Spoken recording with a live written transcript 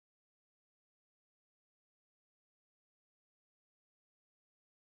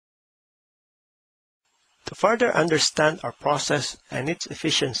To further understand our process and its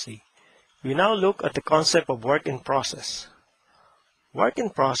efficiency, we now look at the concept of work in process. Work in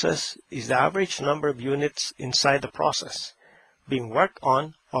process is the average number of units inside the process, being worked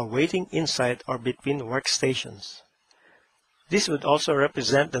on or waiting inside or between workstations. This would also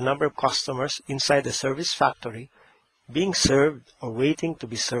represent the number of customers inside the service factory being served or waiting to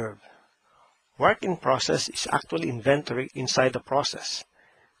be served. Work in process is actually inventory inside the process,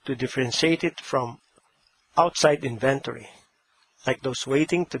 to differentiate it from outside inventory, like those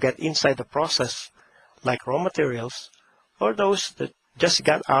waiting to get inside the process, like raw materials, or those that just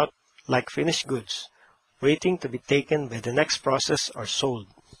got out, like finished goods, waiting to be taken by the next process or sold.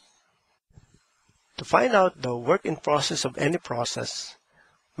 To find out the work in process of any process,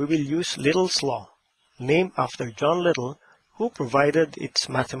 we will use Little's law, named after John Little, who provided its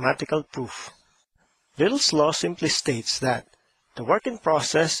mathematical proof. Little's law simply states that the work in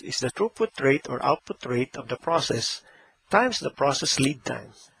process is the throughput rate or output rate of the process times the process lead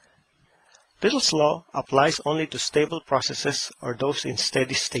time. Little's law applies only to stable processes or those in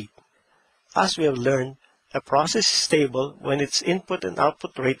steady state. As we have learned, a process is stable when its input and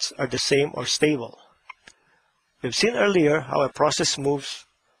output rates are the same or stable. We've seen earlier how a process moves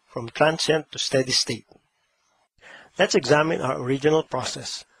from transient to steady state. Let's examine our original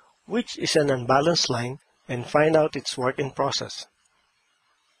process, which is an unbalanced line, and find out its work in process.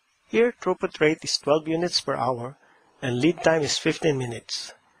 Here, throughput rate is 12 units per hour, and lead time is 15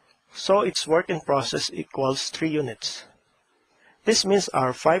 minutes. So its work in process equals 3 units. This means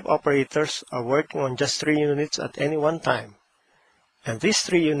our 5 operators are working on just 3 units at any one time, and these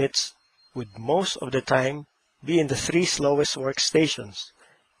 3 units would most of the time be in the 3 slowest workstations,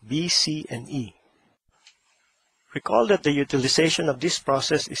 B, C, and E. Recall that the utilization of this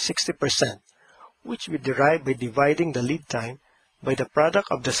process is 60%, which we derive by dividing the lead time by the product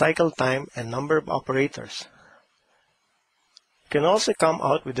of the cycle time and number of operators. We can also come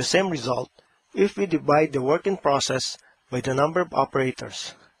out with the same result if we divide the work in process by the number of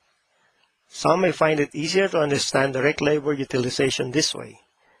operators. Some may find it easier to understand direct labor utilization this way.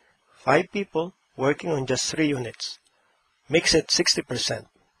 5 people working on just 3 units makes it 60%.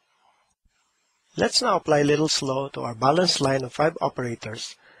 Let's now apply Little's law to our balanced line of 5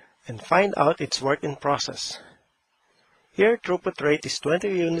 operators and find out its work in process. Here, throughput rate is 20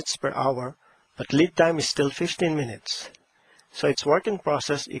 units per hour, but lead time is still 15 minutes. So its work in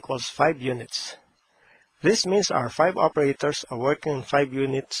process equals 5 units. This means our 5 operators are working on 5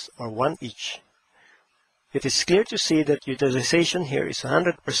 units or 1 each. It is clear to see that utilization here is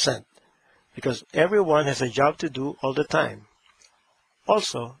 100% because everyone has a job to do all the time.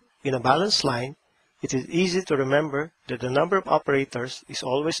 Also, in a balanced line, it is easy to remember that the number of operators is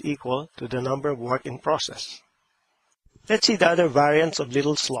always equal to the number of work in process. Let's see the other variants of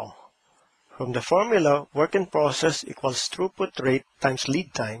Little's law. From the formula work in process equals throughput rate times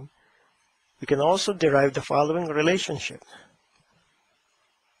lead time, we can also derive the following relationship.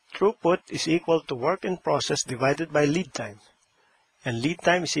 Throughput is equal to work in process divided by lead time, and lead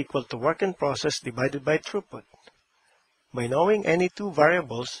time is equal to work in process divided by throughput. By knowing any 2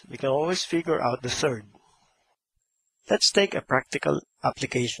 variables, we can always figure out the third. Let's take a practical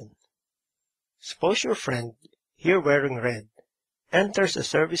application. Suppose your friend, here wearing red, enters a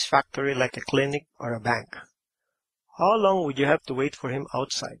service factory like a clinic or a bank. How long would you have to wait for him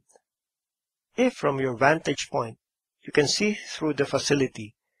outside? If from your vantage point, you can see through the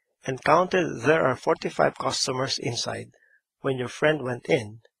facility and counted there are 45 customers inside when your friend went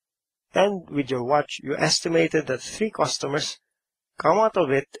in, and with your watch you estimated that 3 customers come out of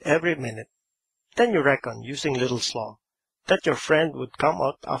it every minute, then you reckon, using Little's law, that your friend would come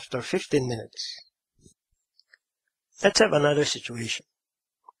out after 15 minutes. Let's have another situation.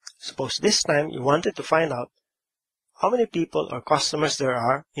 Suppose this time you wanted to find out how many people or customers there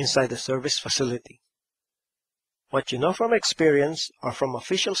are inside the service facility. What you know from experience or from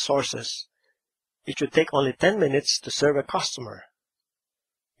official sources, it should take only 10 minutes to serve a customer.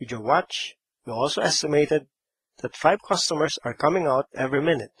 With your watch, you also estimated that 5 customers are coming out every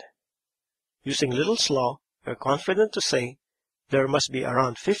minute. Using Little's law, you're confident to say there must be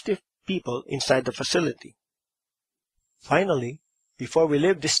around 50 people inside the facility. Finally, before we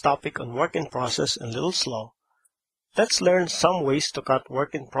leave this topic on work in process and Little's law, let's learn some ways to cut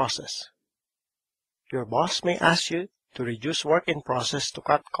work in process. Your boss may ask you to reduce work in process to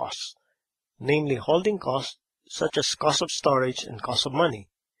cut costs, namely holding costs such as cost of storage and cost of money.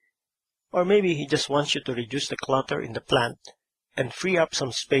 Or maybe he just wants you to reduce the clutter in the plant and free up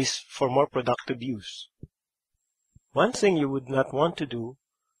some space for more productive use. One thing you would not want to do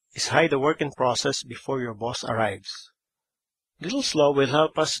is hide the work in process before your boss arrives. Little's law will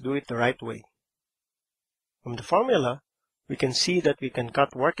help us do it the right way. From the formula, we can see that we can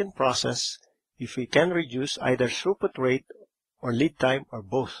cut work in process if we can reduce either throughput rate or lead time or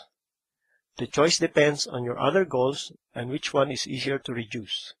both. The choice depends on your other goals and which one is easier to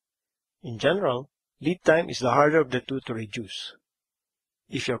reduce. In general, lead time is the harder of the two to reduce.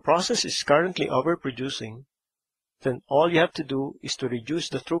 If your process is currently overproducing, then all you have to do is to reduce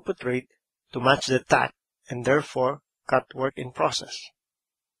the throughput rate to match the TAT and therefore cut work in process.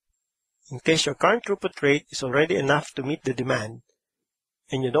 In case your current throughput rate is already enough to meet the demand,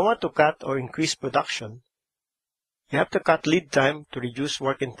 and you don't want to cut or increase production, you have to cut lead time to reduce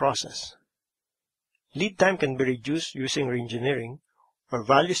work in process. Lead time can be reduced using reengineering or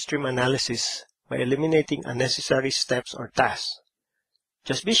value stream analysis by eliminating unnecessary steps or tasks.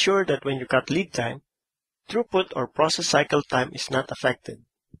 Just be sure that when you cut lead time, throughput or process cycle time is not affected.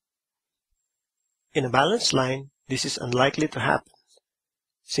 In a balanced line, this is unlikely to happen,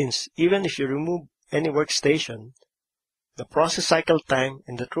 since even if you remove any workstation, the process cycle time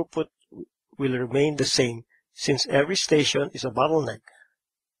and the throughput will remain the same since every station is a bottleneck.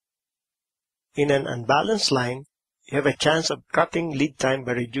 In an unbalanced line, you have a chance of cutting lead time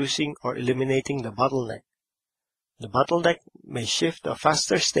by reducing or eliminating the bottleneck. The bottleneck may shift to a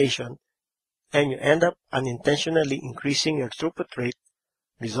faster station, and you end up unintentionally increasing your throughput rate,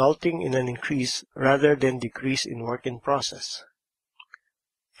 resulting in an increase rather than decrease in work in process.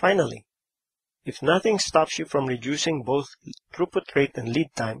 Finally, if nothing stops you from reducing both throughput rate and lead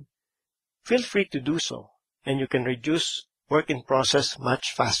time, feel free to do so, and you can reduce work in process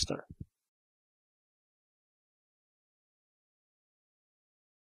much faster.